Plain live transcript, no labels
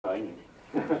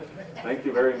Thank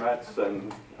you very much.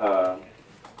 And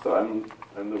so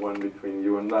I'm the one between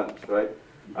you and lunch, right?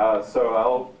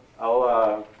 So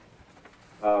I'll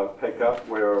pick up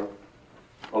where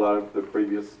a lot of the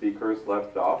previous speakers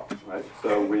left off, right?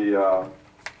 So we got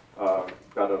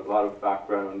a lot of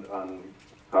background on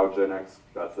how GenX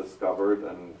got discovered,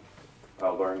 and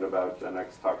learned about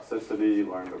GenX toxicity,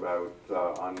 learned about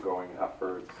ongoing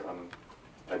efforts on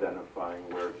identifying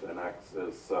where GenX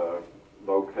is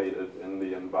located in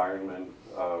the environment,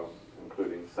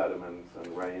 including sediments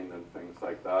and rain and things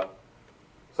like that.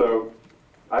 So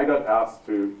I got asked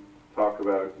to talk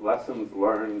about lessons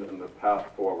learned and the path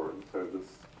forward. So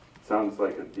this sounds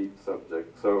like a deep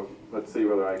subject. So let's see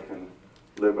whether I can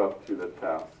live up to the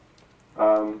task.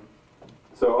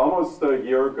 So almost a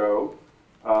year ago,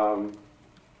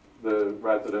 the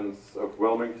residents of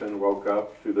Wilmington woke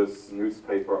up to this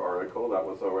newspaper article that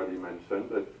was already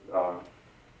mentioned. It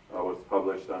was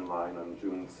published online on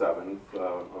June 7th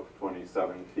of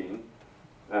 2017,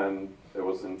 and it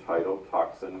was entitled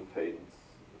 "Toxin Taints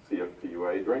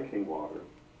CFPUA Drinking Water."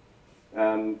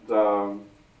 And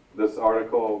this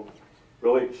article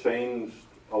really changed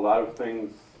a lot of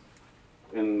things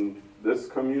in this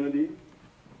community,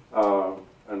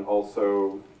 and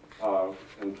also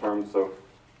in terms of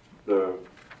the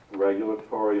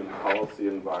regulatory and policy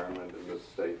environment in this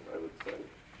state, I would say.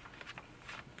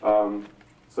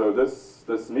 So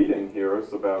this meeting here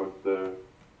is about the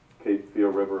Cape Fear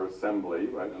River Assembly,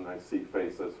 right? And I see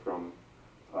faces from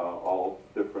all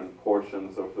different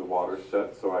portions of the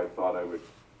watershed, so I thought I would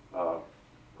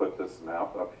put this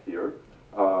map up here.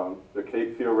 The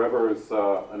Cape Fear River is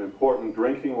an important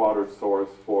drinking water source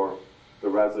for the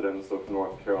residents of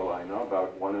North Carolina.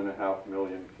 About 1.5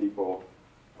 million people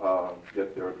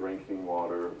get their drinking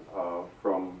water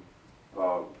from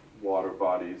water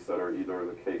bodies that are either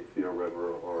the Cape Fear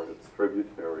River or its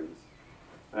tributaries.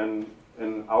 And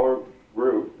in our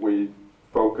group, we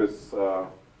focus a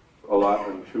lot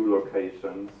on two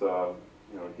locations.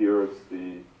 Here is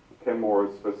the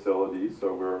Chemours facility,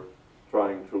 so we're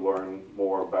trying to learn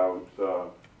more about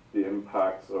the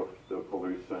impacts of the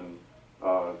pollution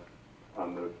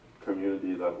on the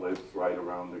community that lives right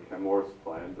around the Chemours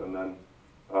plant. And then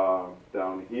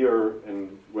down here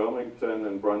in Wilmington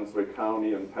and Brunswick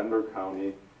County and Pender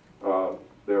County,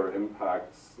 there are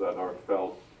impacts that are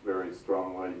felt very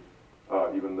strongly,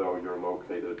 even though you're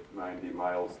located 90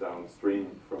 miles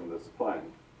downstream from this plant.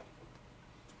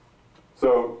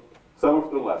 So some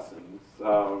of the lessons.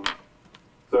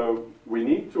 So we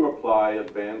need to apply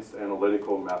advanced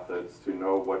analytical methods to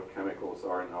know what chemicals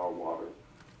are in our water.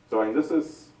 So, and this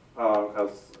is,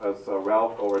 as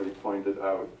Ralph already pointed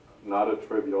out, not a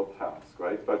trivial task,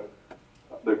 right? But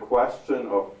the question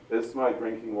of, is my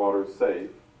drinking water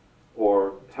safe,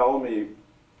 or tell me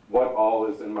what all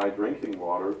is in my drinking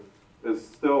water, is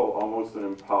still almost an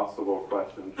impossible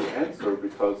question to answer,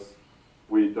 because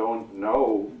we don't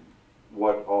know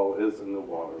what all is in the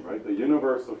water, right? The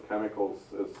universe of chemicals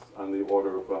is on the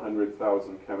order of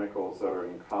 100,000 chemicals that are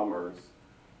in commerce.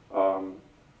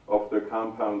 Of the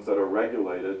compounds that are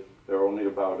regulated, there are only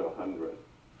about 100,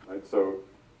 right? So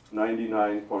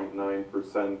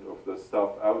 99.9% of the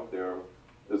stuff out there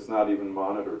is not even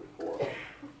monitored for.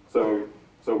 So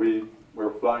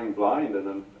we're flying blind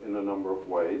in a number of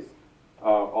ways.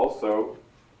 Also,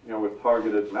 with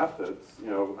targeted methods,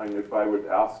 and if I would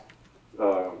ask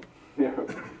the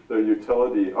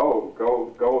utility, oh,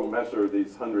 go and measure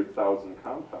these 100,000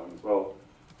 compounds, well,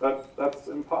 that's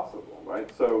impossible, right?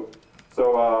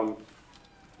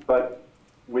 But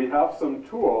we have some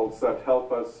tools that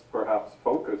help us perhaps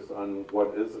focus on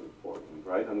what is important,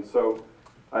 right? And so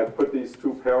I put these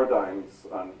two paradigms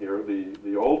on here.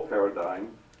 The old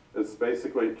paradigm is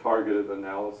basically targeted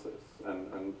analysis,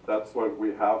 and that's what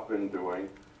we have been doing.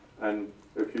 And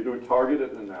if you do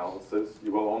targeted analysis,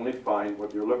 you will only find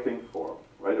what you're looking for,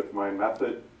 right? If my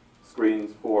method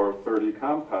screens for 30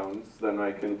 compounds, then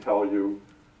I can tell you,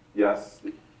 yes,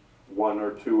 1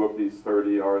 or 2 of these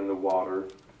 30 are in the water,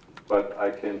 but I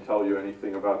can't tell you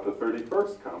anything about the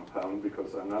 31st compound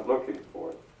because I'm not looking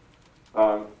for it.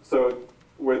 So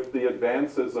with the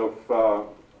advances of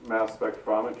mass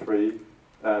spectrometry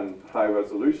and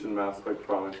high-resolution mass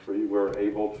spectrometry, we're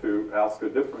able to ask a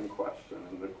different question,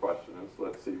 and the question is,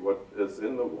 let's see what is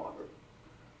in the water.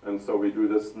 And so we do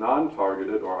this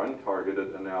non-targeted or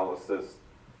untargeted analysis,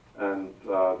 and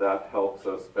that helps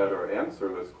us better answer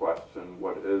this question,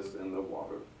 what is in the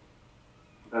water.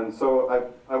 And so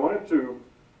I wanted to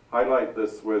highlight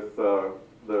this with the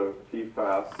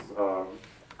PFAS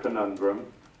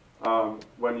conundrum.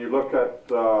 When you look at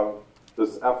the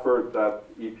this effort that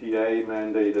EPA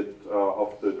mandated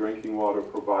of the drinking water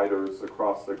providers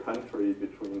across the country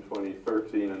between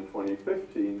 2013 and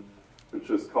 2015,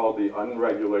 which is called the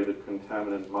Unregulated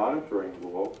Contaminant Monitoring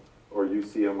Rule, or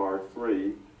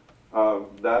UCMR3.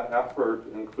 That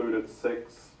effort included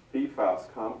 6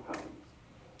 PFAS compounds.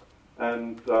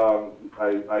 And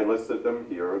I listed them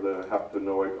here, the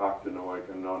heptanoic, octanoic,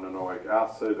 and nonanoic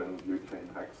acid, and butane,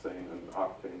 hexane, and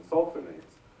octane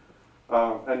sulfonates.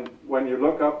 And when you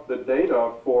look up the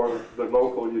data for the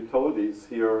local utilities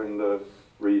here in the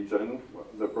region,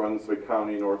 the Brunswick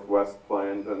County Northwest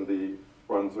Plant and the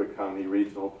Brunswick County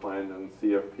Regional Plant and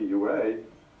CFPUA,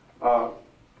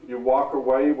 you walk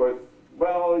away with,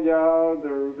 well, yeah,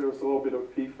 there's a little bit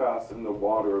of PFAS in the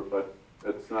water, but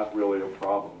it's not really a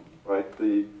problem, right?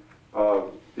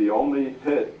 The only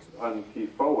hit on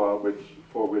PFOA,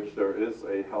 for which there is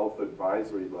a health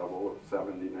advisory level of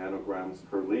 70 nanograms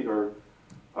per liter,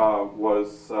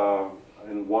 was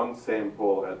in one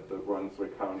sample at the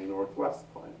Brunswick County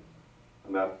Northwest Plant,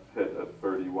 and that hit at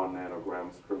 31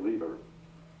 nanograms per liter.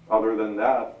 Other than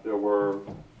that, there were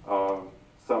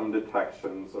some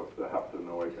detections of the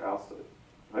heptanoic acid.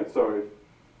 Right? So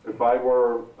if I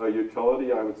were a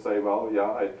utility, I would say, well,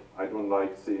 yeah, I don't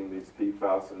like seeing these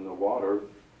PFAS in the water,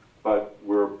 but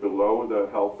we're below the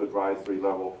health advisory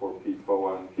level for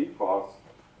PFOA and PFOS,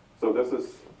 so this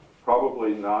is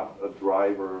probably not a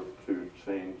driver to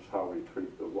change how we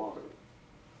treat the water.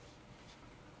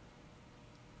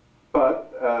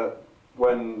 But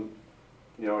when,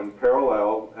 in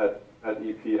parallel at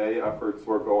EPA, efforts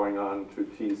were going on to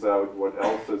tease out what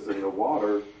else is in the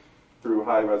water through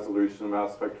high-resolution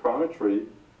mass spectrometry,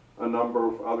 a number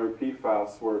of other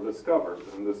PFAS were discovered.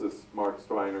 And this is Mark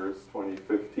Streiner's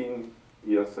 2015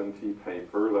 ESNT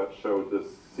paper that showed this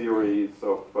series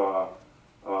of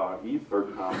ether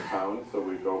compounds. So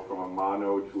we go from a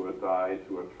mono to a di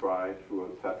to a tri to a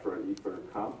tetraether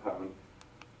compound.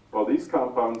 Well, these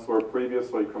compounds were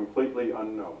previously completely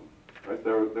unknown. Right?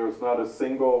 There's not a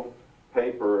single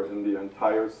paper in the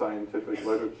entire scientific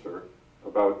literature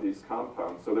about these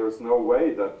compounds. So there's no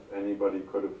way that anybody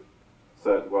could have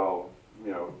said, well,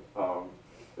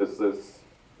 is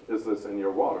this in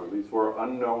your water? These were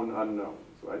unknown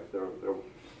unknowns, right?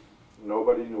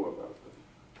 Nobody knew about them.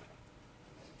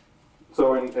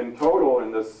 So in total,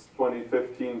 in this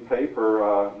 2015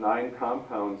 paper, 9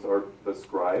 compounds are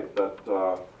described that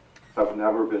have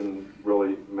never been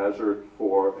really measured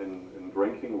for in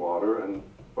drinking water. And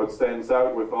what stands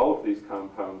out with all of these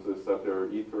compounds is that they're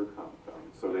ether compounds.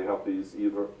 So they have these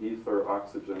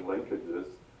ether-oxygen linkages.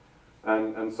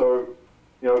 And so,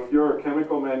 if you're a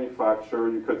chemical manufacturer,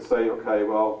 you could say, okay,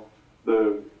 well,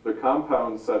 the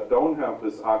compounds that don't have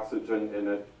this oxygen in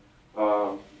it,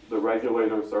 the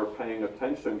regulators are paying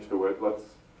attention to it. Let's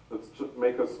just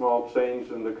make a small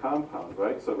change in the compound,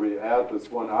 right? So we add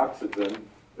this one oxygen.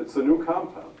 It's a new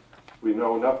compound. We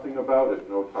know nothing about it,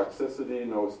 no toxicity,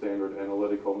 no standard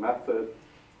analytical method.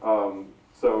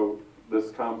 So this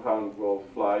compound will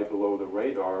fly below the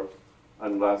radar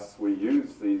unless we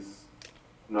use these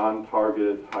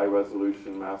non-targeted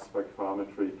high-resolution mass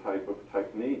spectrometry type of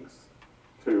techniques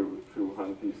to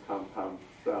hunt these compounds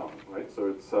down, right? So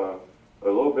it's a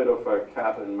little bit of a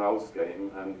cat and mouse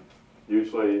game, and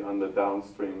usually on the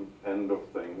downstream end of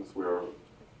things, we're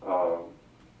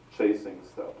chasing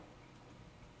stuff.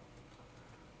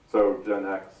 So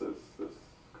GenX is this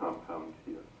compound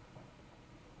here.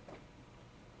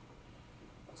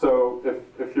 So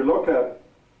if you look at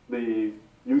the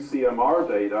UCMR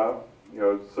data,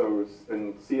 so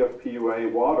in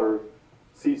CFPUA water,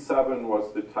 C7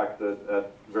 was detected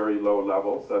at very low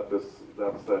levels.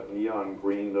 That's that neon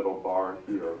green little bar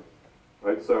here,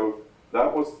 right? So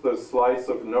that was the slice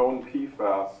of known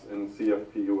PFAS in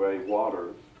CFPUA water.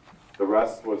 The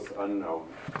rest was unknown.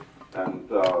 And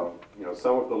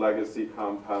some of the legacy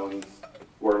compounds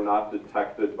were not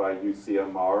detected by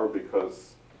UCMR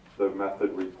because the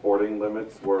method reporting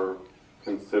limits were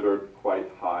considered quite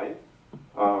high.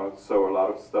 So a lot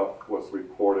of stuff was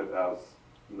reported as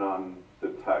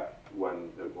non-detect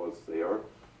when it was there.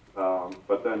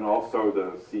 But then also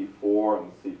the C4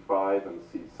 and C5 and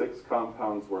C6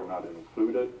 compounds were not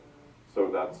included. So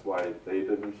that's why they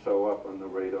didn't show up on the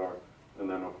radar. And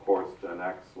then, of course,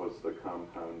 GenX was the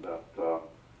compound that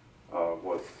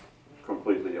was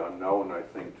completely unknown, I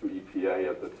think, to EPA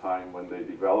at the time when they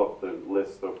developed the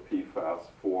list of PFAS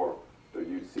for the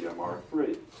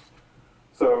UCMR3.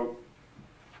 So,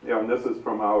 and this is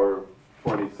from our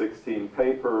 2016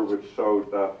 paper, which showed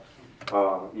that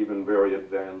even very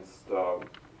advanced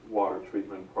water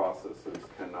treatment processes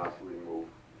cannot remove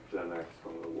GenX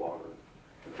from the water,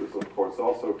 which is, of course,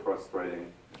 also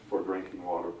frustrating for drinking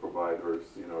water providers.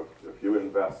 You know, if you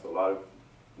invest a lot of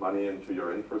money into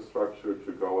your infrastructure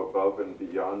to go above and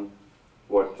beyond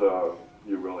what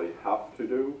you really have to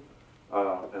do,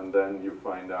 and then you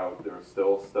find out there's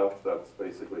still stuff that's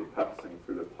basically passing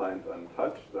through the plant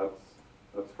untouched,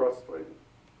 that's frustrating.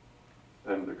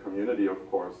 And the community,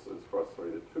 of course, is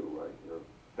frustrated too, right? You're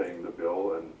paying the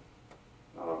bill and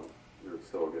you're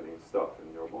still getting stuff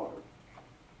in your water.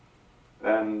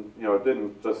 And, you know, it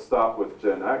didn't just stop with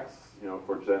GenX. You know,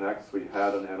 for GenX, we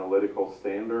had an analytical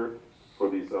standard. For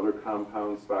these other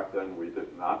compounds back then, we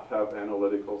did not have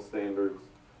analytical standards.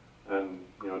 And,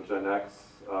 you know, GenX,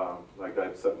 like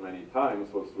I've said many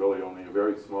times, was really only a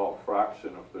very small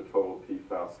fraction of the total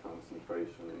PFAS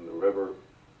concentration in the river.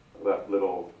 That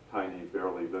little, tiny,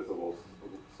 barely visible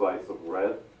slice of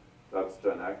red, that's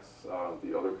GenX.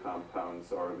 The other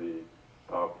compounds are the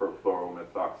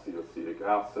perfluoromethoxyacetic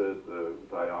acid, the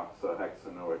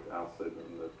dioxahexanoic acid,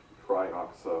 and the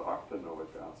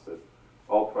trioxaoctanoic acid,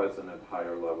 all present at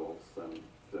higher levels than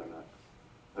GenX,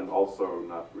 and also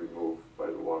not removed by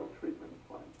the water treatment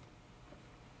plant.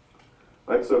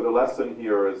 Right, so the lesson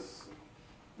here is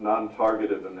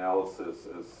non-targeted analysis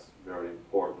is very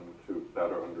important to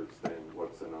better understand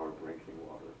what's in our drinking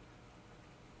water.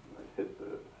 I hit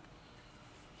the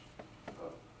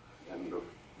end of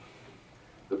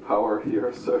the power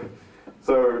here. So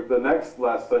the next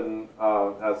lesson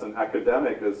as an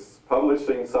academic is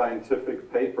publishing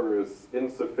scientific paper is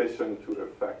insufficient to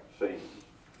affect change.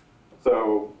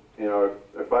 So, you know,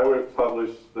 if I would have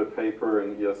published the paper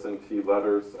in ES&T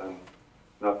Letters and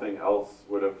nothing else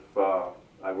would have,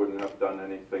 I wouldn't have done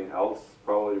anything else,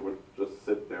 probably would just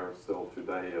sit there still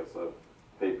today as a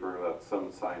paper that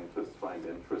some scientists find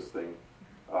interesting,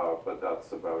 but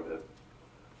that's about it.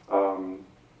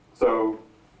 So,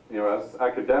 you know, as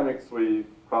academics, we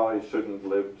probably shouldn't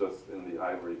live just in the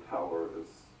ivory tower is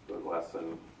the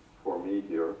lesson for me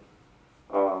here.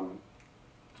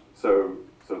 So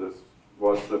this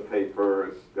was the paper.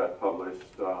 It got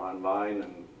published online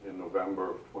in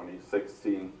November of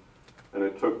 2016, and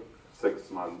it took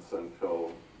 6 months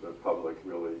until the public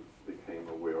really became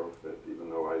aware of it, even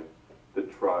though I did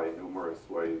try numerous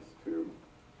ways to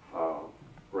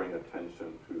bring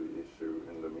attention to the issue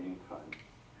in the meantime.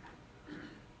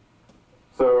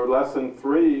 So lesson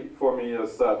 3 for me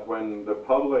is that when the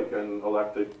public and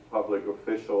elected public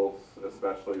officials,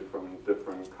 especially from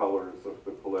different colors of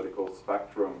the political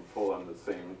spectrum, pull on the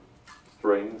same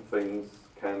string, things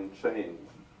can change.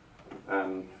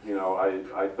 And, you know,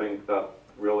 I think that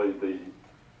really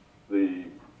the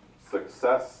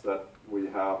success that we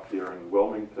have here in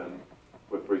Wilmington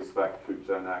with respect to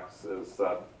GenX is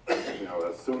that, you know,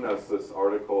 as soon as this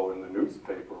article in the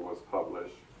newspaper was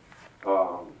published,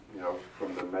 you know,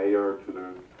 from the mayor to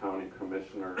the county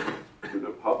commissioner to the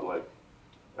public,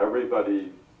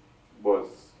 everybody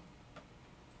was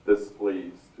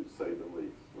displeased, to say the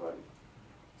least, right?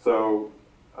 So,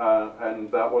 and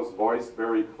that was voiced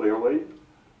very clearly,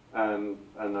 and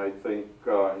I think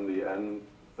in the end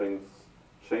things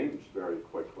changed very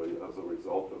quickly as a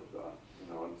result of that,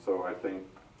 you know. And so I think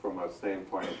from a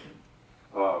standpoint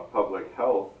of public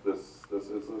health, this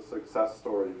is a success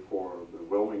story for the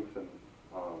Wilmington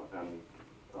and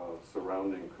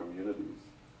surrounding communities.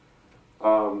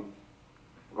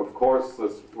 Of course,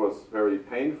 this was very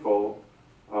painful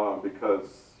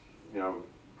because, you know,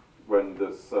 when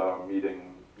this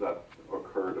meeting that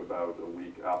occurred about a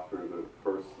week after the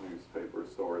first newspaper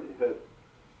story hit,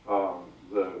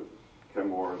 the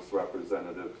Chemours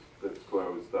representatives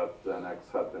disclosed that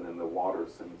GenX had been in the water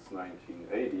since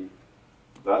 1980.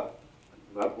 That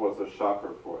was a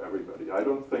shocker for everybody. I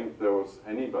don't think there was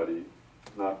anybody,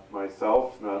 not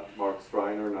myself, not Mark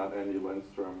Striner, not Andy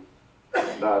Lindstrom,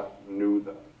 that knew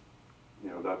that, you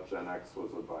know, that GenX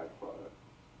was a byproduct.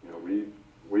 You know,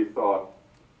 we thought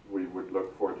we would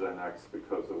look for GenX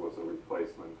because it was a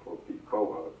replacement for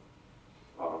PFOA.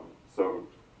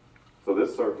 So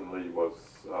this certainly was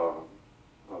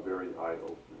very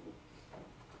eye-opening.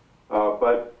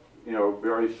 But, you know,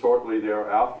 very shortly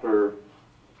thereafter,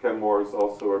 Chemours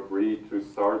also agreed to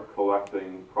start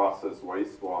collecting processed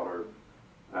wastewater.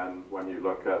 And when you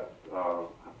look at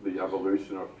the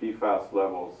evolution of PFAS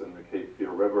levels in the Cape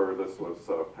Fear River, this was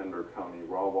Pender County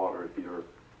raw water here,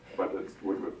 but it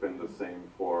would have been the same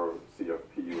for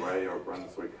CFPUA or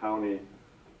Brunswick County.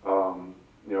 You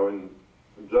know, and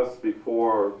just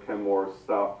before Chemours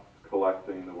stopped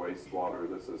collecting the wastewater,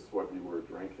 this is what you were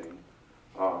drinking.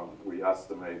 We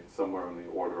estimate somewhere in the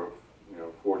order of, you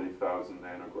know, 40,000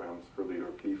 nanograms per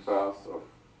liter PFAS of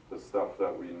the stuff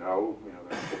that we know. You know,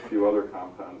 there's a few other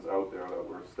compounds out there that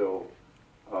we're still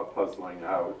puzzling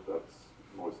out. That's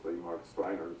mostly Mark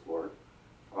Streiner's work.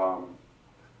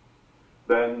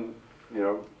 Then,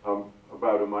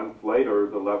 about a month later,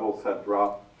 the levels had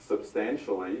dropped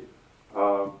substantially,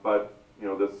 but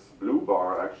this blue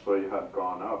bar actually had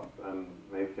gone up, and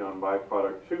Nafion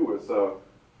byproduct 2 is a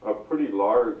pretty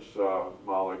large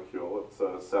molecule. It's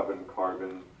a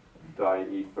 7-carbon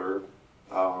diether,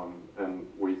 and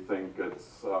we think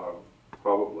it's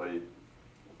probably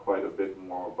quite a bit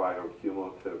more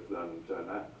bioaccumulative than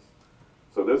GenX.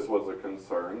 So this was a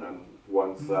concern, and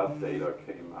once that data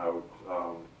came out,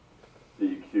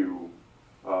 DQ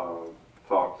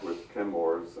talked with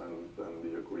Chemours, and then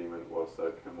the agreement was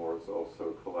that Chemours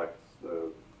also collects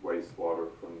the wastewater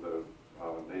from the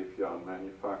Nafion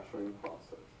manufacturing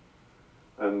process.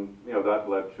 And that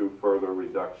led to further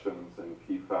reductions in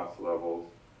PFAS levels.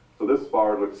 So this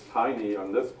bar looks tiny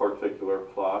on this particular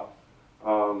plot,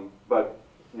 but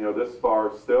this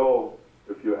bar still,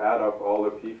 if you add up all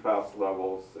the PFAS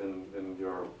levels in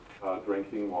your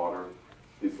drinking water,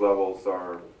 these levels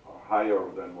are higher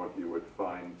than what you would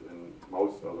find in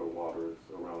most other waters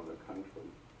around the country.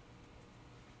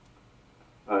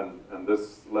 And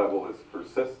this level is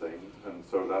persisting, and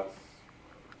so that's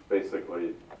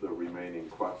basically the remaining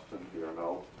question here, and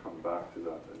I'll come back to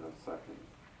that in a second.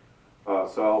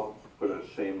 So I'll put a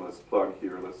shameless plug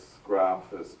here. This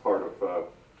graph is part of a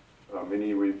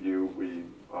mini review we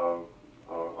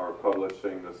are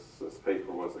publishing. This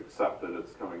paper was accepted.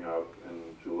 It's coming out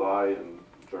in July in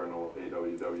journal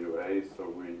AWWA, so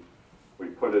we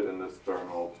put it in this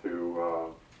journal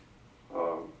to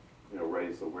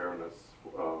raise awareness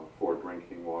for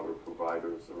drinking water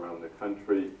providers around the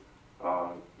country.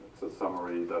 It's a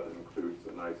summary that includes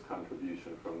a nice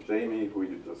contribution from Jamie, who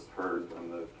you just heard, on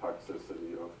the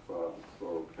toxicity of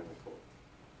fluorochemicals.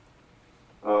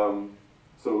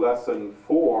 So lesson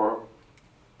 4,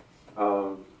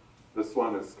 this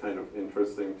one is kind of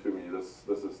interesting to me.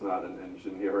 This is not an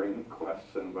engineering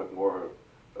question, but more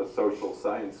a social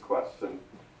science question.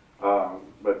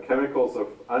 But chemicals of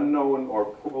unknown or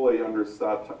poorly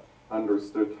understood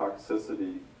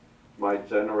toxicity might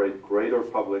generate greater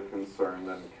public concern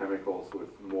than chemicals with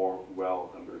more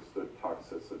well-understood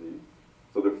toxicity.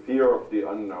 So the fear of the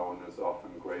unknown is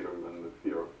often greater than the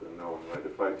fear of the known, right?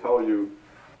 If I tell you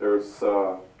there's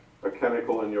a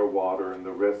chemical in your water and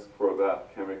the risk for that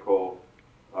chemical,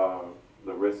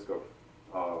 the risk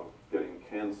of getting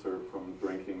cancer from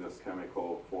drinking this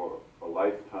chemical for a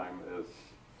lifetime is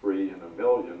 3 in a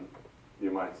million, you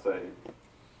might say,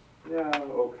 yeah,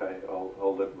 okay,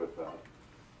 I'll live with that.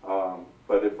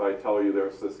 But if I tell you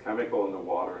there's this chemical in the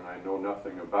water and I know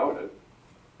nothing about it,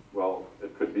 well,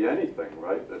 it could be anything,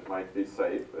 right? It might be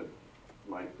safe, it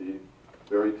might be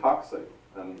very toxic.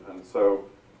 And so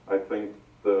I think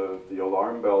the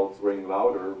alarm bells ring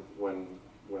louder when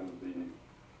the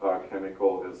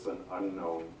chemical is an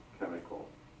unknown chemical.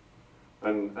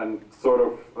 And sort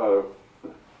of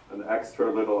an extra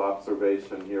little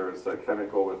observation here is a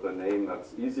chemical with a name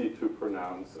that's easy to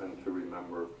pronounce and to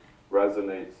remember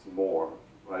resonates more,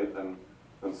 right? And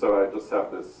so I just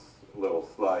have this little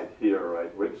slide here,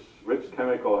 right? Which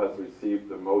chemical has received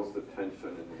the most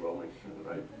attention in Wilmington,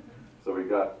 right? So we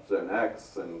got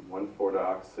GenX and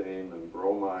 1,4-dioxane and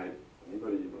bromide.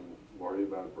 Anybody even worry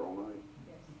about bromide?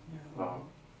 Yes. I'm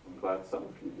glad some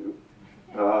of you do.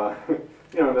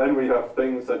 Then we have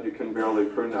things that you can barely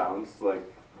pronounce, like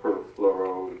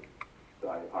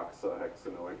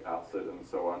perfluorodioxahexanoic acid and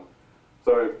so on.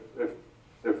 So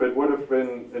if it would have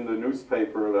been in the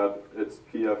newspaper that it's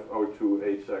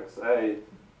PFO2HXA,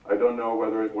 I don't know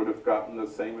whether it would have gotten the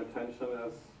same attention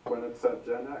as when it said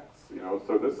GenX.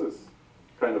 So this is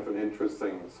kind of an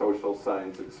interesting social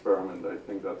science experiment I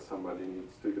think that somebody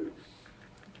needs to do.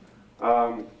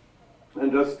 And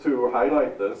just to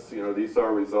highlight this, these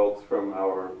are results from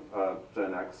our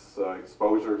GenX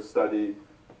exposure study.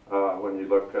 When you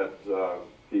look at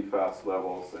PFAS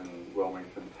levels in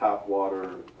Wilmington tap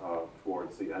water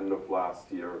towards the end of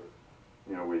last year,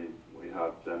 we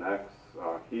had GenX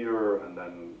here, and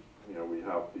then we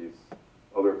have these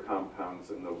other compounds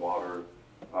in the water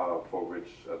for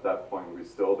which at that point we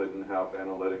still didn't have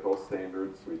analytical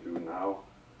standards. We do now.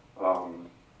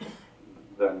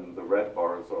 Then the red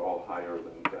bars are all higher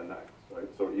than GenX, right?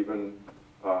 So even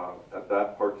at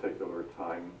that particular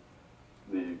time,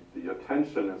 the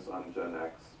attention is on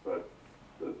GenX, but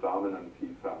the dominant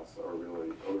PFAS are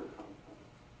really other compounds.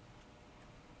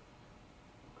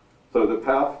 So the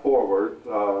path forward,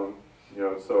 so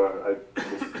I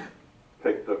just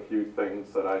picked a few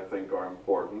things that I think are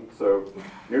important. So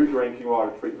new drinking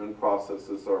water treatment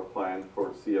processes are planned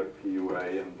for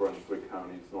CFPUA in Brunswick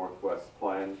County's Northwest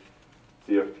Plan.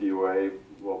 CFPUA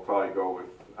will probably go with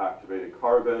activated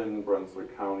carbon,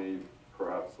 Brunswick County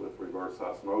perhaps with reverse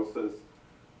osmosis.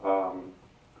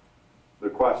 The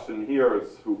question here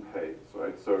is who pays,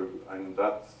 right? So, and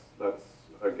that's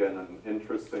again an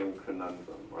interesting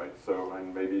conundrum, right? So,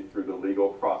 and maybe through the legal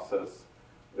process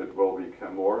it will be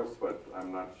Chemours, but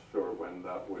I'm not sure when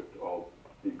that would all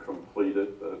be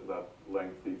completed, that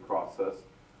lengthy process.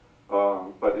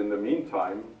 But in the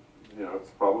meantime, you know, it's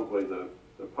probably the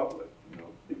public. You know,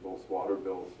 people's water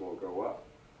bills will go up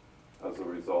as a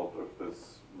result of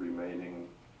this remaining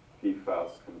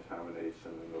PFAS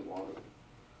contamination in the water.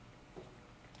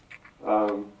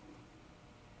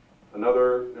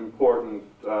 Another important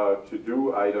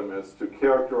to-do item is to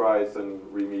characterize and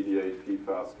remediate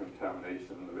PFAS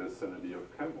contamination in the vicinity of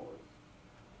Chemours.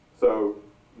 So,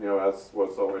 you know, as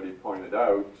was already pointed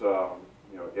out,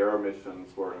 you know, air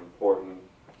emissions were an important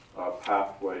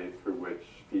pathway through which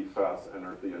PFAS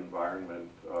entered the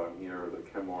environment near the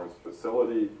Chemours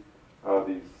facility.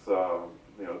 These,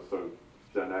 you know, so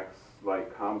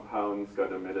GenX-like compounds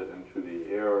got emitted into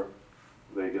the air.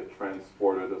 They get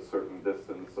transported a certain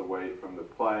distance away from the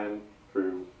plant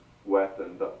through wet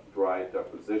and dry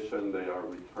deposition. They are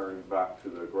returned back to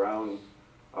the ground.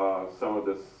 Some of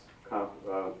the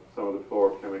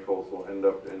fluorochemicals will end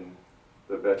up in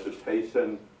the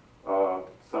vegetation.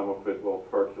 Some of it will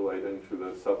percolate into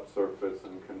the subsurface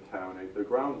and contaminate the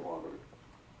groundwater.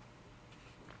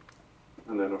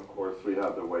 And then, of course, we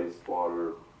have the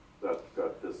wastewater that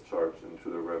got discharged into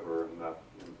the river, and that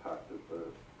impacted the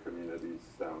communities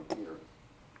down here.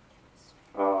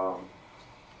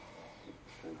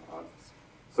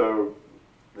 So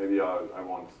maybe I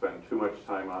won't spend too much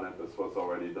time on it. This was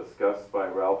already discussed by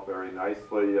Ralph very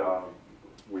nicely.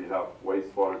 We have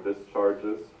wastewater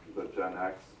discharges, the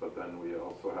GenX, but then we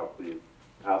also have the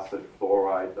acid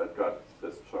fluoride that got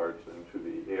discharged into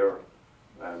the air,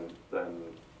 and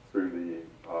then through the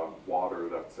water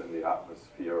that's in the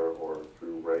atmosphere or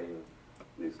through rain,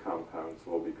 these compounds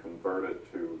will be converted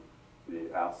to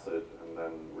the acid and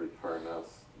then return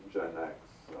as GenX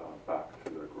back to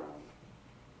the ground.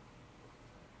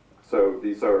 So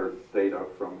these are data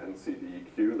from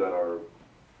NCDEQ that are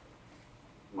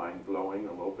mind-blowing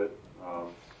a little bit.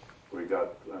 We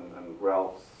got, and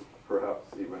Ralph's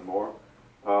perhaps even more.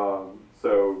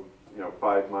 So, you know,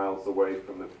 5 miles away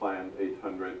from the plant,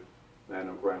 800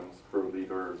 nanograms per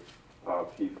liter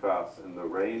PFAS in the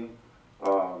rain.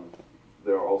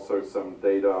 There are also some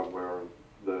data where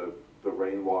the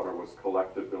rainwater was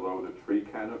collected below the tree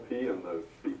canopy, and the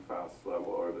PFAS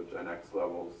level or the GenX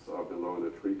levels below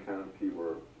the tree canopy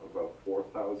were about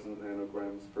 4,000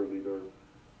 nanograms per liter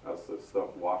as the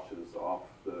stuff washes off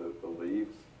the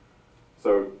leaves.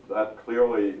 So that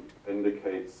clearly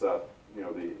indicates that, you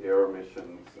know, the air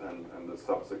emissions and the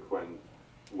subsequent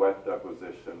wet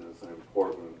deposition is an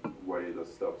important way the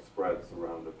stuff spreads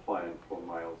around the plant for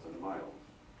miles and miles.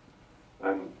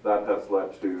 And that has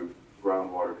led to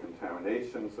groundwater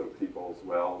contamination, so people's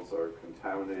wells are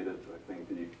contaminated. I think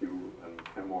DEQ and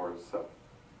Chemours have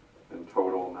in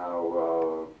total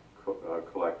now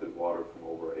collected water from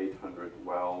over 800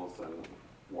 wells, and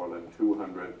more than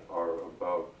 200 are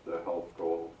above the health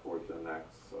goal for GenX,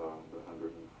 the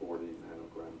 140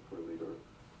 nanogram per liter.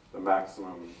 The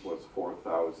maximum was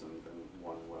 4,000 in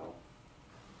one well.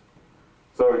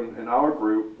 So in our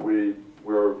group,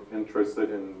 we're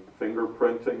interested in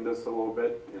fingerprinting this a little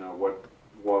bit. You know, what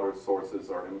water sources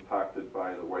are impacted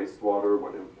by the wastewater,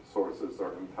 what sources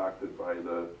are impacted by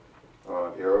the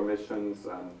air emissions,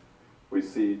 and we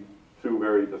see two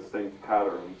very distinct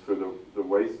patterns. So the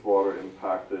wastewater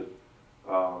impacted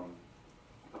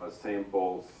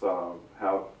samples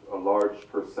have a large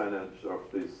percentage of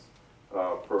this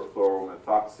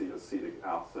perfluoromethoxyacetic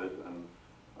acid, and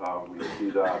we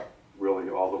see that really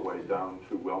all the way down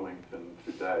to Wilmington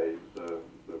today. The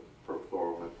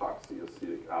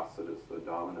perfluoromethoxyacetic acid is the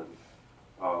dominant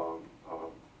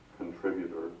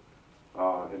contributor.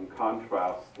 In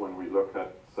contrast, when we look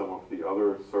at some of the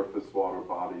other surface water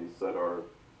bodies that are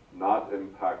not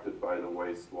impacted by the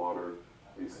wastewater,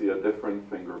 we see a different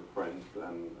fingerprint,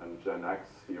 and GenX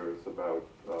here is about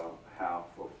half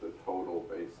of the total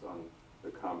based on the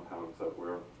compounds that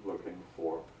we're looking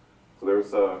for. So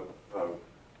there's a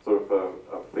sort of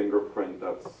a fingerprint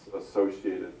that's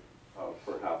associated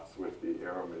perhaps with the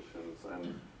air emissions,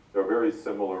 and there are very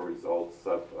similar results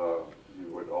that you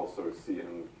would also see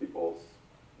in people's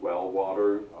well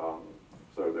water.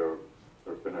 So there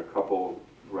have been a couple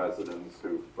residents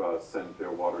who've sent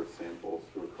their water samples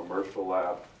to a commercial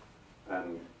lab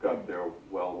and got their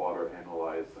well water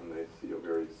analyzed, and they see a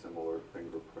very similar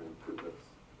fingerprint to this.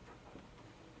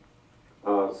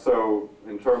 So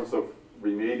in terms of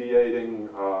remediating,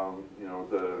 you know,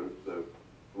 the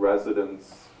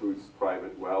residents whose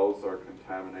private wells are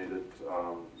contaminated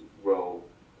will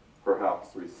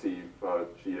perhaps receive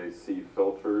GAC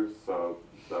filters.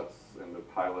 That's in the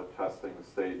pilot testing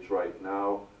stage right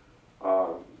now.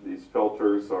 These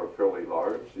filters are fairly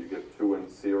large. You get 2 in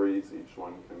series. Each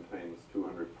one contains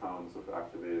 200 pounds of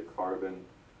activated carbon.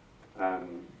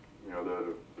 And you know,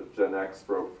 the GenX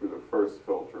broke through the first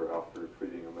filter after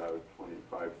treating about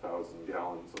 25,000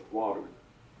 gallons of water.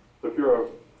 So if you're a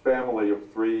family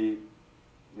of 3, you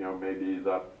know, maybe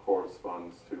that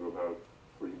corresponds to about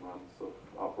 3 months of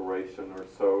operation or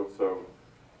so. So,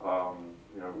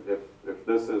 you know, if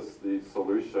this is the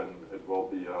solution, it will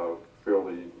be a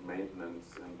fairly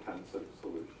maintenance-intensive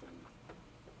solution.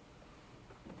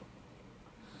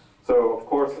 So, of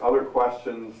course, other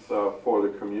questions for the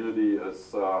community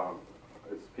is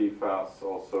PFAS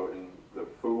also in the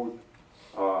food?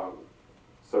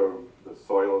 So the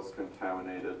soil is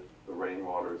contaminated, the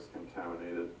rainwater is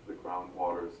contaminated, the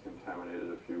groundwater is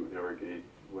contaminated if you irrigate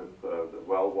with the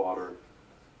well water.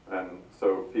 And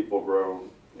so people grow,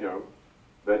 you know,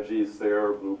 veggies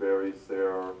there, blueberries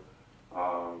there.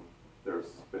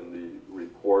 There's been the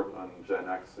report on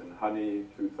GenX in honey,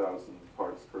 2,000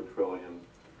 parts per trillion.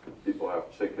 People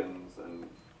have chickens and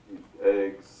eat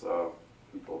eggs.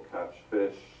 People catch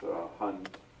fish, hunt.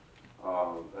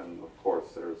 And of course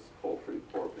there's poultry,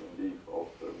 pork, and beef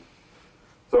also.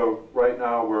 So right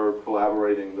now we're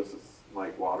collaborating. This is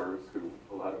Mike Waters, who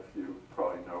a lot of you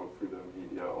probably know through the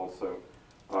media also.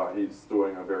 He's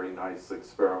doing a very nice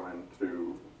experiment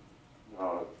to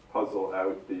puzzle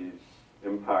out the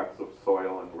impacts of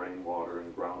soil and rainwater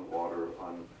and groundwater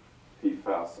on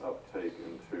PFAS uptake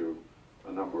into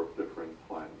a number of different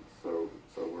plants. So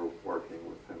we're working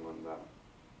with him on that.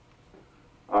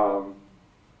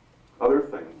 Other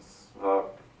things.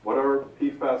 What are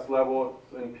PFAS levels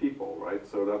in people, right?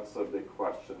 So that's a big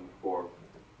question for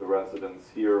the residents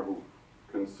here who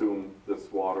consumed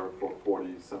this water for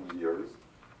 40-some years.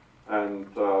 And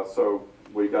so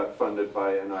we got funded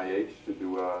by NIH to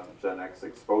do a GenX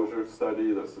exposure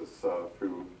study. This is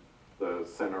through the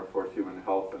Center for Human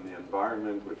Health and the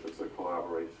Environment, which is a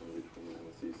collaboration between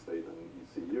NC State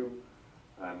and ECU.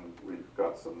 And we've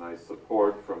got some nice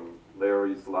support from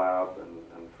Larry's lab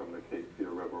and from the Cape Fear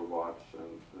River Watch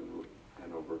and the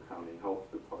Hanover County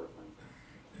Health Department.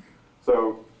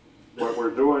 So what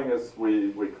we're doing is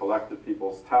we collected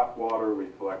people's tap water, we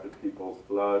collected people's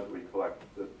blood, we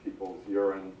collected people's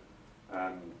urine,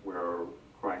 and we're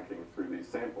cranking through these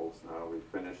samples now. We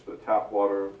finished the tap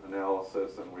water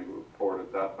analysis and we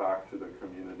reported that back to the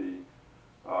community.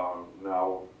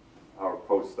 Now our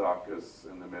postdoc is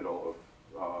in the middle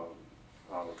of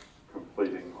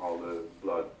completing all the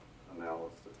blood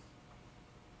analysis.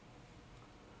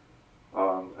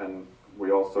 And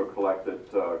we also collected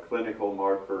clinical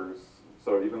markers.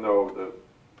 So even though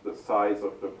the size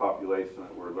of the population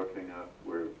that we're looking at,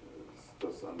 it's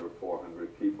just under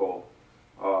 400 people,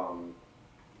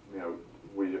 you know,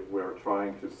 we're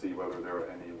trying to see whether there are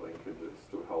any linkages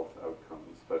to health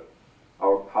outcomes. But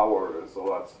our power is a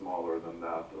lot smaller than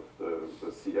that of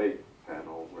the C8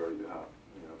 panel, where you have,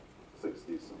 you know,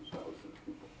 60-some thousand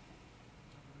people.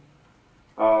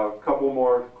 A couple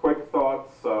more quick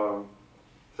thoughts.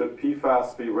 Should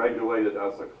PFAS be regulated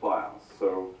as a class?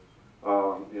 So,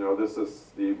 you know, this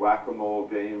is the whack-a-mole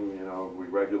game. You know, we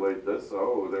regulate this.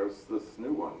 Oh, there's this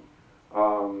new one.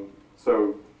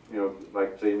 So, you know,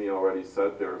 like Jamie already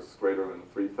said, there's greater than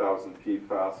 3,000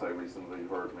 PFAS. I recently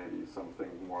heard maybe something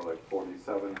more like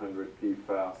 4,700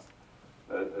 PFAS.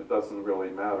 It doesn't really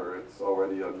matter. It's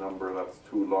already a number that's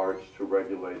too large to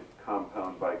regulate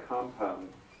compound by compound.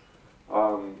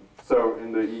 So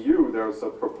in the EU, there's a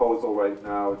proposal right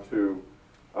now to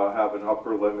have an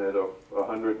upper limit of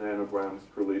 100 nanograms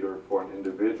per liter for an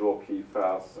individual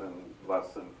PFAS and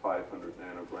less than 500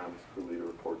 nanograms per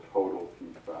liter for total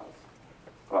PFAS.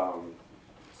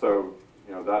 So,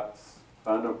 you know, that's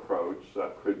an approach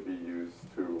that could be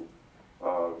used to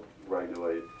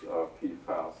regulate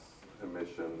PFAS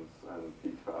emissions and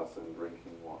PFAS in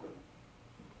drinking water.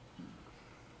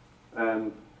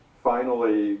 And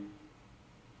finally,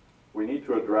 we need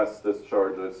to address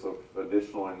discharges of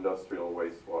additional industrial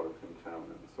wastewater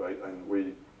contaminants, right? And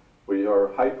we are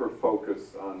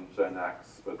hyper-focused on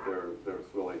GenX, but there's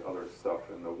really other stuff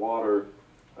in the water.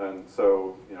 And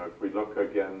so, you know, if we look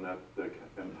again at the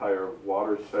entire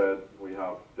watershed, we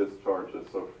have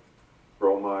discharges of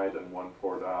bromide and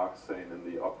 1,4-dioxane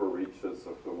in the upper reaches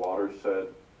of the watershed.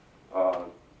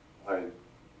 I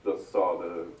just saw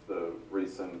the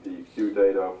recent DEQ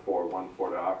data for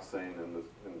 1,4-dioxane in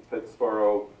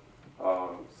Pittsburgh.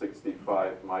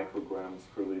 65 micrograms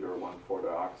per liter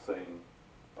 1,4-dioxane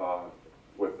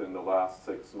within the last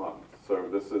 6 months. So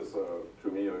this is,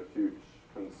 to me, a huge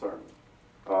concern.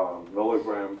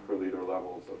 Milligram per liter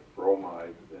levels of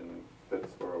bromide in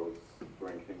Pittsburgh's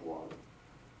drinking water.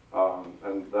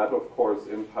 And that, of course,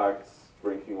 impacts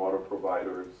drinking water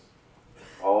providers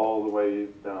all the way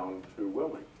down to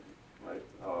Wilmington, right?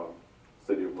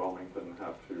 City of Wilmington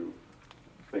had to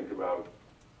think about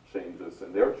changes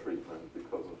in their treatment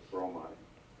because of bromide.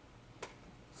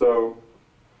 So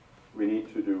we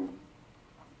need to do,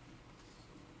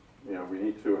 we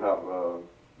need to have a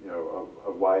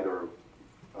wider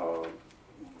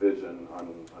vision on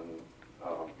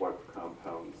what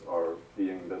compounds are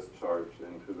being discharged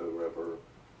into the river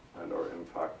and are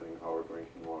impacting our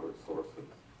drinking water sources.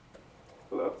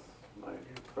 So that's my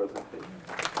presentation.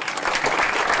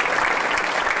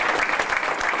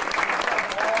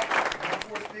 All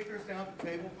 4 speakers down at the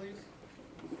table, please.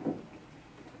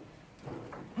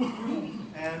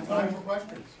 And time for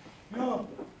questions. Yeah.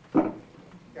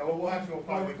 Yeah, well, we'll have to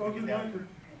probably get down.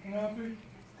 Knappe,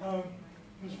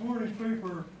 this morning's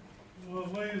paper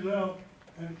lays out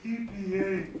an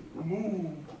EPA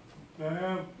move to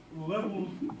have levels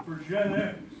for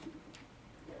GenX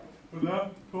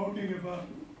without talking about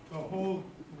the whole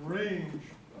range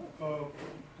of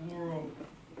fluoro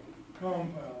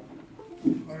compounds.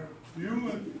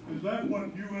 Is that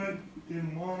what you had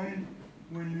in mind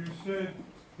when you said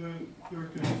that they're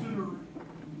considering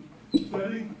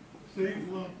setting safe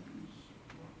levels?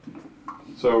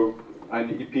 So on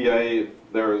EPA,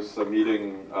 there's a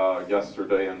meeting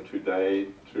yesterday and today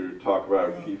to talk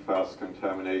about PFAS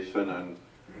contamination, and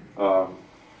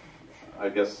I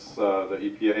guess the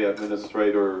EPA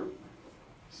administrator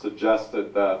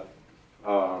suggested that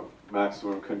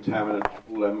maximum contaminant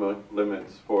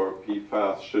limits for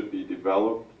PFAS should be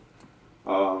developed.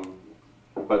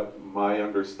 But my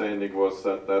understanding was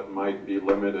that that might be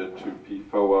limited to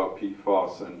PFOA,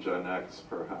 PFOS, and GenX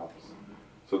perhaps.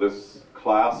 So this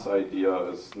class idea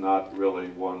is not really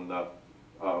one that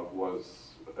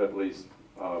was at least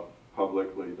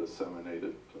publicly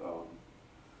disseminated.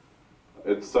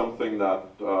 It's something that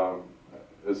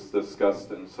is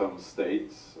discussed in some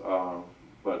states,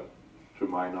 but to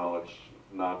my knowledge,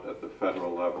 not at the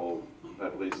federal level,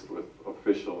 at least with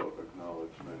official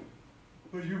acknowledgement.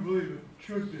 But you believe it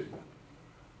should be?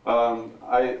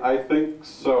 I think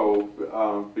so,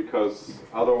 because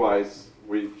otherwise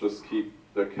we just keep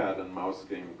the cat and mouse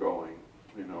game going,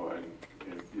 and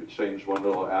you change one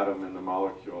little atom in the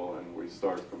molecule and we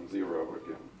start from 0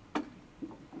 again.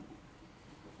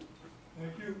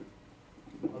 Thank you.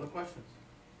 Other questions?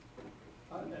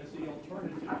 As the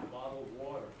alternative to bottled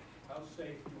water, how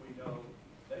safe do we know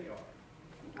they are?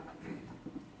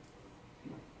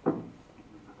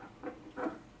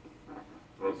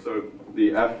 Well, so the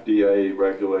FDA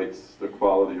regulates the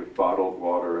quality of bottled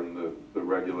water, and the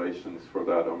regulations for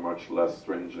that are much less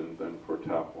stringent than for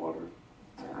tap water.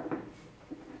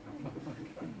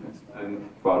 And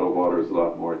bottled water is a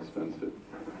lot more expensive.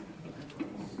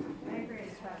 I agree,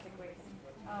 it's plastic waste.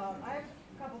 I have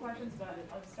a couple questions, but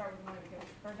I'll start with one because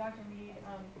for Dr. Mead.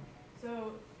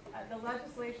 So the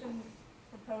legislation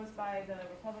proposed by the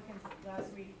Republicans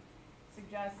last week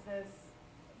suggests this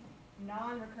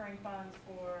non-recurring funds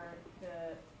for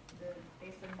the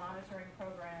basically monitoring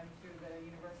program through the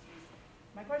universities.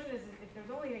 My question is, if there's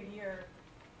only a year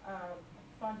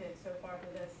funded so far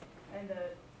for this, and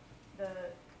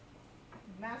the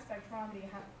mass spectrometry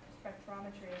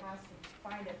has to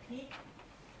find a peak,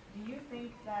 do you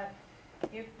think that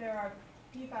if there are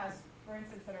PFAS, for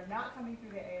instance, that are not coming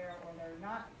through the air or they're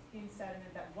not in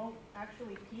sediment that won't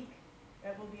actually peak,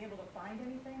 that we'll be able to find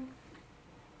anything?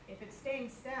 If it's staying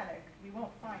static, we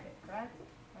won't find it, correct?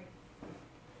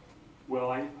 Well,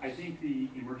 I think the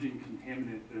emerging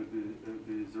contaminant of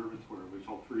the observatory, which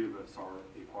all 3 of us are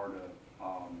a part of,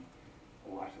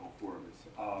 well, actually all 4 of us,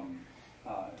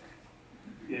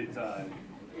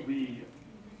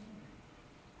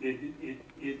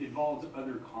 it involves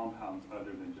other compounds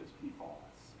other than just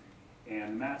PFAS.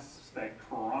 And mass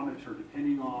spectrometer,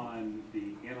 depending on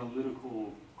the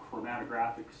analytical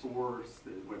chromatographic source,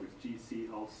 whether it's GC,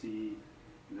 LC,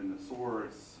 and then the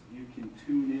source, you can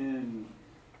tune in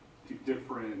to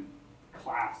different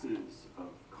classes of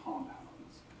compounds.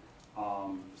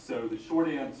 So the short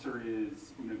answer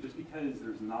is, just because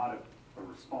there's not a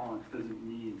response doesn't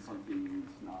mean something's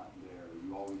not there.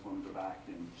 You always want to go back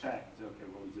and check. Okay,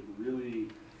 well, is it really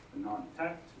a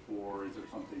non-detect, or is there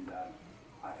something that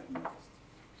I have missed?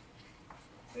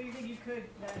 So you think you could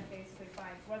then basically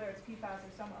find, whether it's PFAS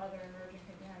or some other emerging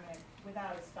contaminant,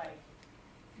 without a spike,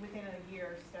 within a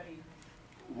year study?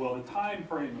 Well, the time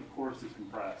frame, of course, is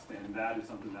compressed, and that is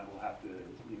something that we'll have to,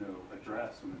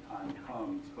 address when the time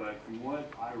comes. But from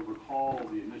what I recall,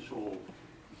 the initial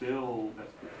bill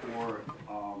that's before,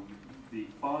 the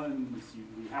funds,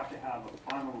 we have to have a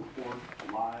final report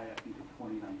July, I think, of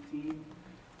 2019,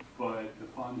 but the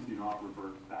funds do not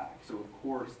revert back. So, of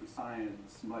course, the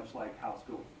science, much like House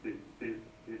Bill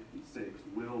 56,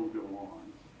 will go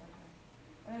on.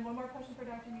 And then one more question for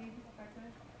Dr. Mead, if I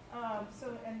could.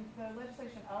 And the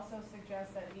legislation also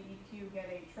suggests that DEQ get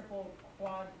a triple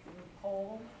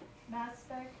quadruple mass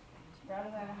spec rather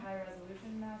than a high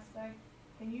resolution mass spec.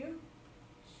 Can you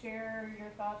share your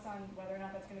thoughts on whether or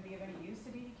not that's going to be of any use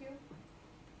to DEQ?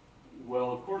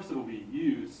 Well, of course it'll be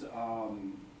used.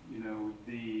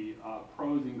 The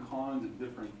pros and cons of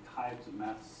different types of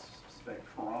mass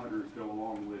spectrometers go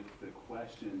along with the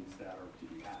questions that are to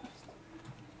be asked.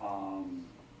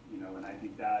 And I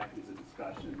think that is a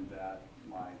discussion that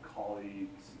my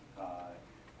colleagues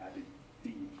at the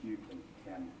DEQ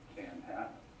can have.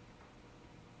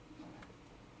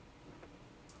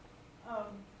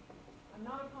 I'm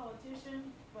not a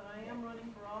politician, but I am running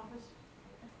for office,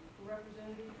 for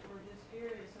representative for this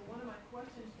area. So one of my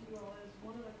questions to you all is,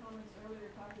 one of the comments earlier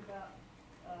talked about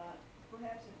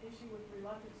perhaps an issue with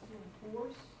reluctance to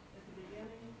enforce at the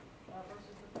beginning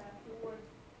versus the path forward.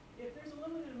 If there's a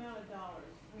limited amount of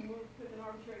dollars, and we'll put an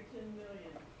arbitrary $10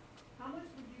 million, how much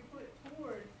would you put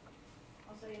toward,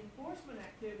 I'll say, enforcement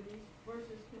activities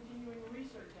versus continuing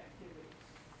research activities?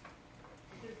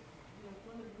 Because,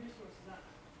 limited resources,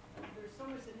 there's so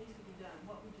much that needs to be done.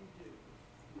 What would you do?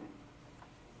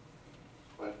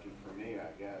 Question for me,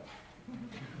 I guess.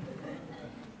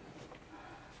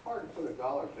 It's hard to put a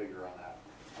dollar figure on that.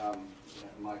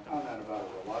 My comment about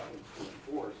a reluctance to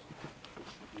enforce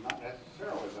is not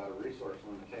necessarily about a resource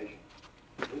limitation.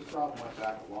 This problem went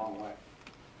back a long way,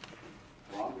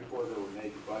 long before there were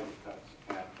major budget cuts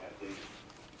at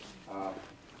DEQ.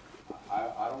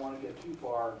 I don't want to get too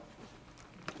far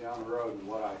down the road in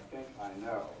what I think I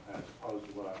know as opposed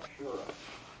to what I'm sure of.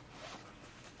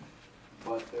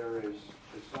 But there is,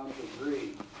 to some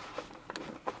degree,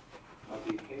 a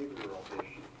behavioral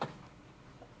issue.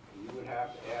 You would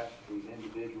have to ask the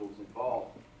individuals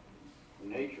involved the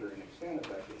nature and extent of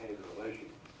that behavioral issue.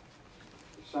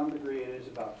 To some degree, it is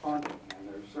about funding, and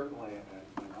there's certainly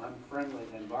an unfriendly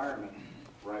environment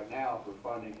right now for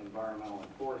funding environmental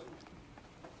enforcement.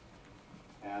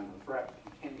 And the threat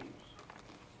continues.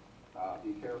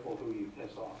 Be careful who you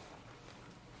piss off.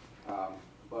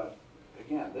 But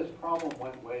again, this problem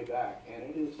went way back, and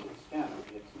it is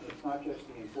systemic. It's not just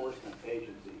the enforcement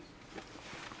agencies.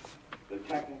 The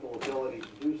technical ability to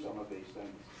do some of these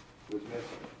things was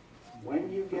missing.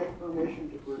 When you get permission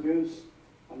to produce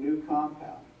a new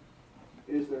compound,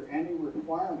 is there any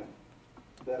requirement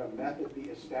that a method be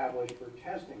established for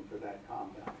testing for that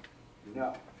compound?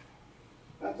 No.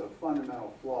 That's a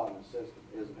fundamental flaw in the system,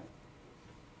 isn't it?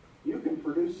 You can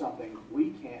produce something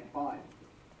we can't find.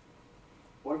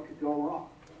 What could go wrong?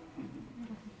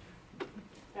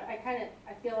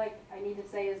 I feel like I need to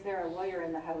say, is there a lawyer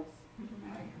in the house?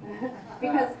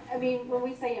 Because, when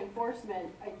we say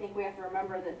enforcement, I think we have to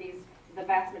remember that the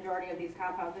vast majority of these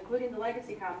compounds, including the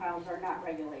legacy compounds, are not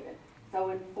regulated.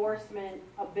 So enforcement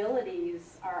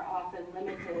abilities are often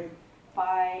limited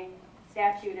by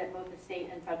statute at both the state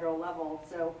and federal level.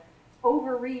 So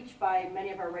overreach by many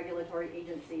of our regulatory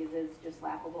agencies is just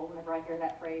laughable whenever I hear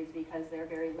that phrase, because they're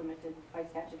very limited by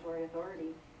statutory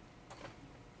authority.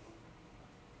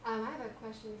 I have a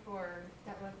question for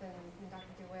Detlef and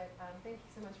Dr. DeWitt. Thank you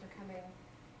so much for coming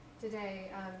today.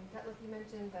 Detlef, you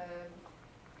mentioned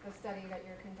the study that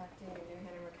you're conducting in New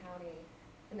Hanover County,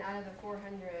 and out of the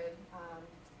 400,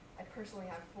 I personally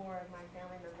have 4 of my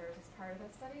family members as part of that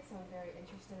study, so I'm very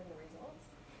interested in the results.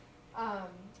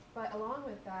 But along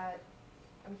with that,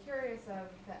 I'm curious of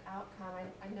the outcome.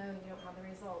 I know you don't have the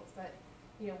results, but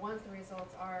once the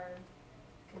results are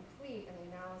complete and the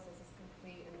analysis is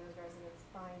complete and those residents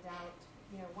find out,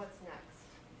 what's next.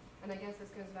 And I guess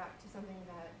this goes back to something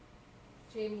that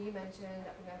Jamie, you mentioned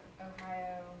up in the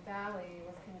Ohio Valley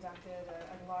was conducted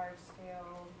a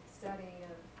large-scale study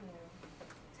of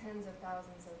tens of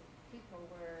thousands of people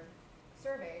were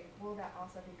surveyed. Will that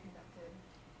also be conducted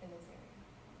in this area?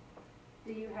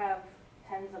 Do you have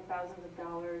tens of thousands of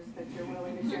dollars that you're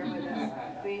willing to share with us?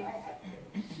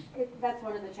 That's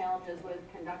one of the challenges with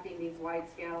conducting these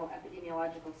wide-scale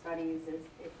epidemiological studies is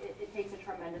it takes a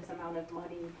tremendous amount of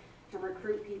money to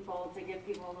recruit people, to give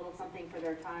people a little something for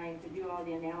their time, to do all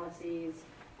the analyses.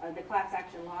 The class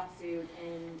action lawsuit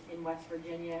in West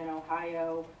Virginia and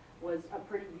Ohio was a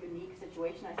pretty unique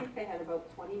situation. I think they had about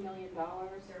 $20 million,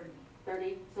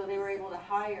 30. So they were able to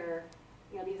hire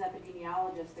these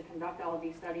epidemiologists to conduct all of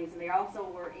these studies, and they also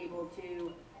were able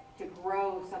to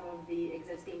grow some of the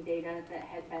existing data that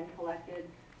had been collected.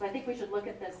 So I think we should look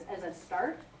at this as a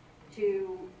start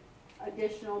to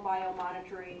additional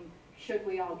biomonitoring should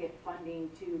we all get funding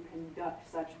to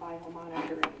conduct such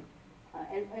biomonitoring.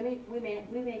 And I mean, we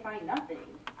may find nothing,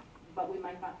 but we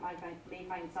may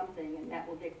find something, and that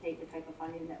will dictate the type of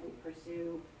funding that we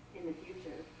pursue in the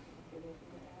future.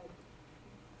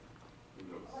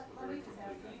 Let me just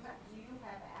ask, do you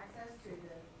have access to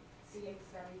the CX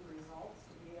study results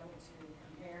to be able to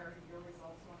compare your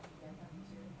results once you get them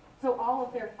to? So all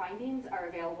of their findings are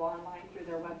available online through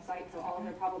their website, so all of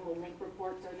their probable link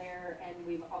reports are there, and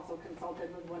we've also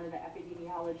consulted with one of the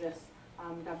epidemiologists,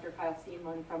 Dr. Kyle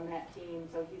Steenland from that team,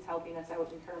 so he's helping us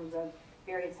out in terms of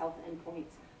various health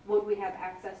endpoints. Would we have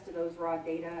access to those raw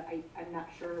data? I'm not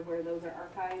sure where those are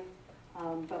archived,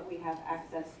 but we have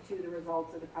access to the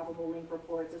results of the probable link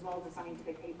reports as well as the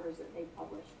scientific papers that they've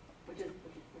published, which are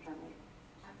nice.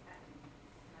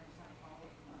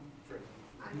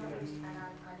 I know,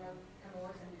 I know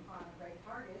Chemours and DuPont are great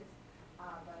targets,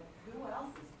 but who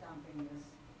else is dumping this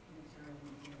material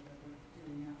into that we're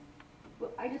doing now?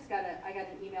 Well, I got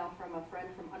an email from a friend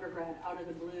from undergrad out of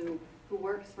the blue who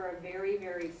works for a very,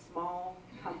 very small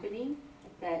company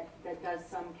that does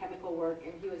some chemical work,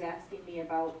 and he was asking me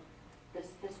about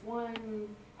this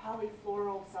one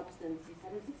polyfluoral substance. He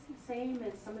said, is this the same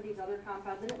as some of these other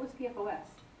compounds? And it was PFOS.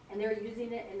 And they're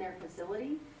using it in their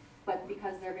facility, but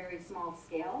because they're very small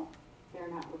scale, they're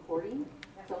not reporting.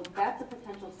 So that's a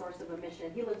potential source of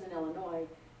emission. He lives in Illinois,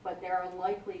 but there are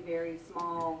likely very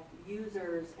small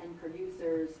users and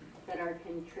producers that are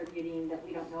contributing that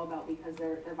we don't know about because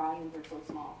their volumes are so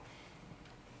small.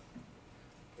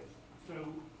 So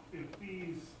if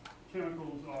these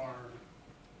chemicals are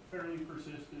fairly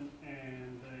persistent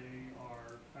and they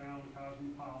are found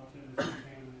cosmopolitan as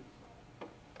contaminants,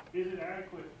 is it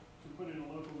adequate to put in a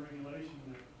local regulation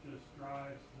that just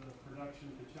drives the production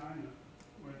to China,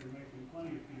 where they're making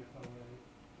plenty of PFOA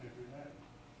every day?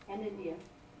 And India.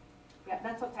 Yeah,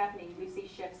 that's what's happening. We see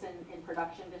shifts in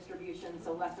production distribution,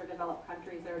 so lesser developed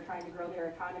countries that are trying to grow their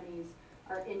economies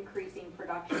are increasing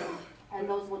production, and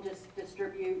those will just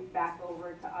distribute back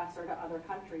over to us or to other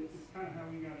countries. It's kind of how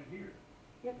we got it here.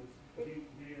 Yep. The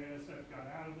ASF got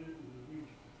out of it, and we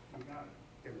got it.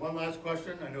 Okay, one last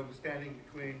question. I know we're standing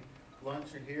between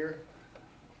lunch and here.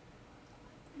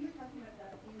 You're talking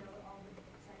about all the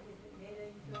scientific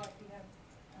data. You feel like you have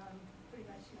pretty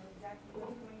much exactly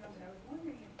what's going on. But I was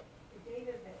wondering if the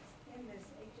data that's in this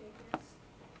HHS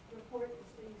report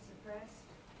that's being suppressed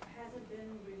hasn't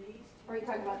been released. Are you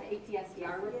talking about the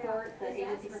ATSDR report, the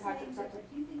Agency for Toxic Substances?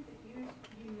 Do you think that you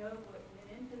know what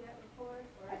went into that report,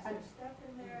 or is there stuff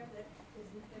in there that is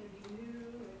going to be new?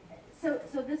 So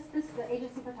the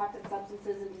Agency for Toxic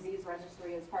Substances and Disease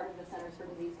Registry is part of the Centers for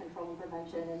Disease Control and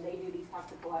Prevention, and they do these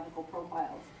toxicological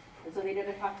profiles. And so they did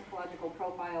a toxicological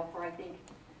profile for, I think,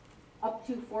 up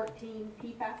to 14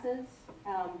 PFASs.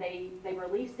 They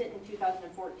released it in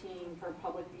 2014 for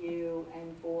public view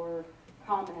and for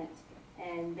comment,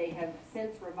 and they have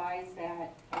since revised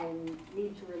that and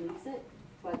need to release it,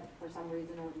 but for some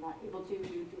reason are not able to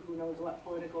due to who knows what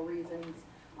political reasons.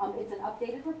 It's an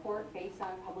updated report based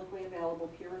on publicly available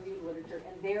peer-reviewed literature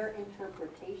and their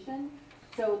interpretation.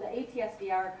 So the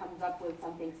ATSDR comes up with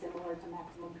something similar to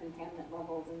maximum contaminant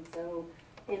levels, and so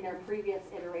in their previous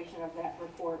iteration of that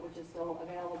report, which is still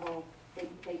available,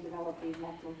 they developed these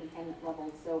maximum contaminant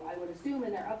levels. So I would assume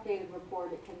in their updated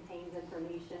report it contains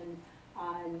information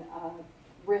on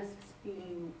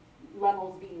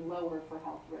levels being lower for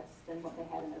health risks than what they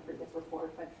had in their previous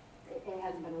report, but it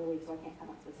hasn't been released, so I can't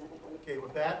comment specifically. Okay,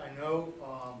 with that, I know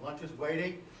lunch is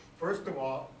waiting. First of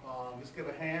all, let's give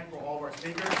a hand for all of our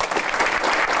speakers.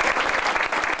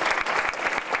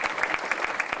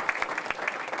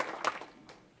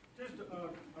 Just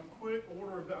a quick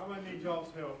order, I'm going to need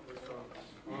y'all's help with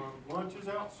something. Lunch is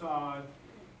outside.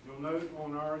 You'll note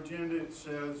on our agenda it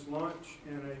says lunch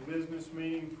in a business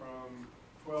meeting from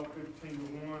 12:15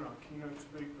 to 1. Our keynote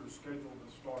speaker is scheduled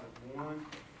to start at 1.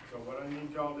 So what I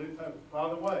need y'all to do, by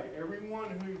the way, everyone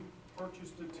who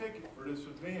purchased a ticket for this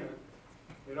event,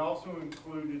 it also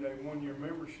included a one-year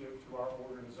membership to our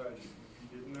organization,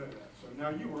 if you didn't know that. So now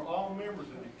you are all members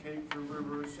of the Cape Fear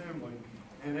River Assembly,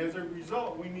 and as a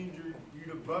result, we need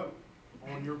you to vote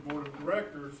on your board of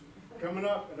directors coming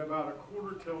up at about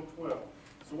 11:45 till 12.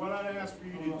 So what I'd ask for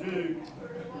you to do,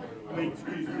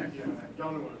 excuse me,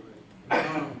 y'all know what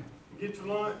I mean. Get your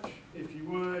lunch, if you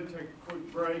would, take a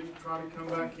quick break, try to come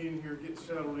back in here, get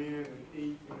settled in and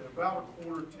eat. And at about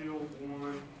 1:45 till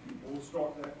 1, we'll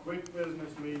start that quick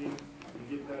business meeting and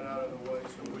get that out of the way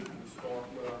so we can start,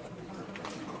 but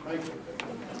Thank you.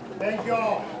 Thank you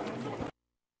all.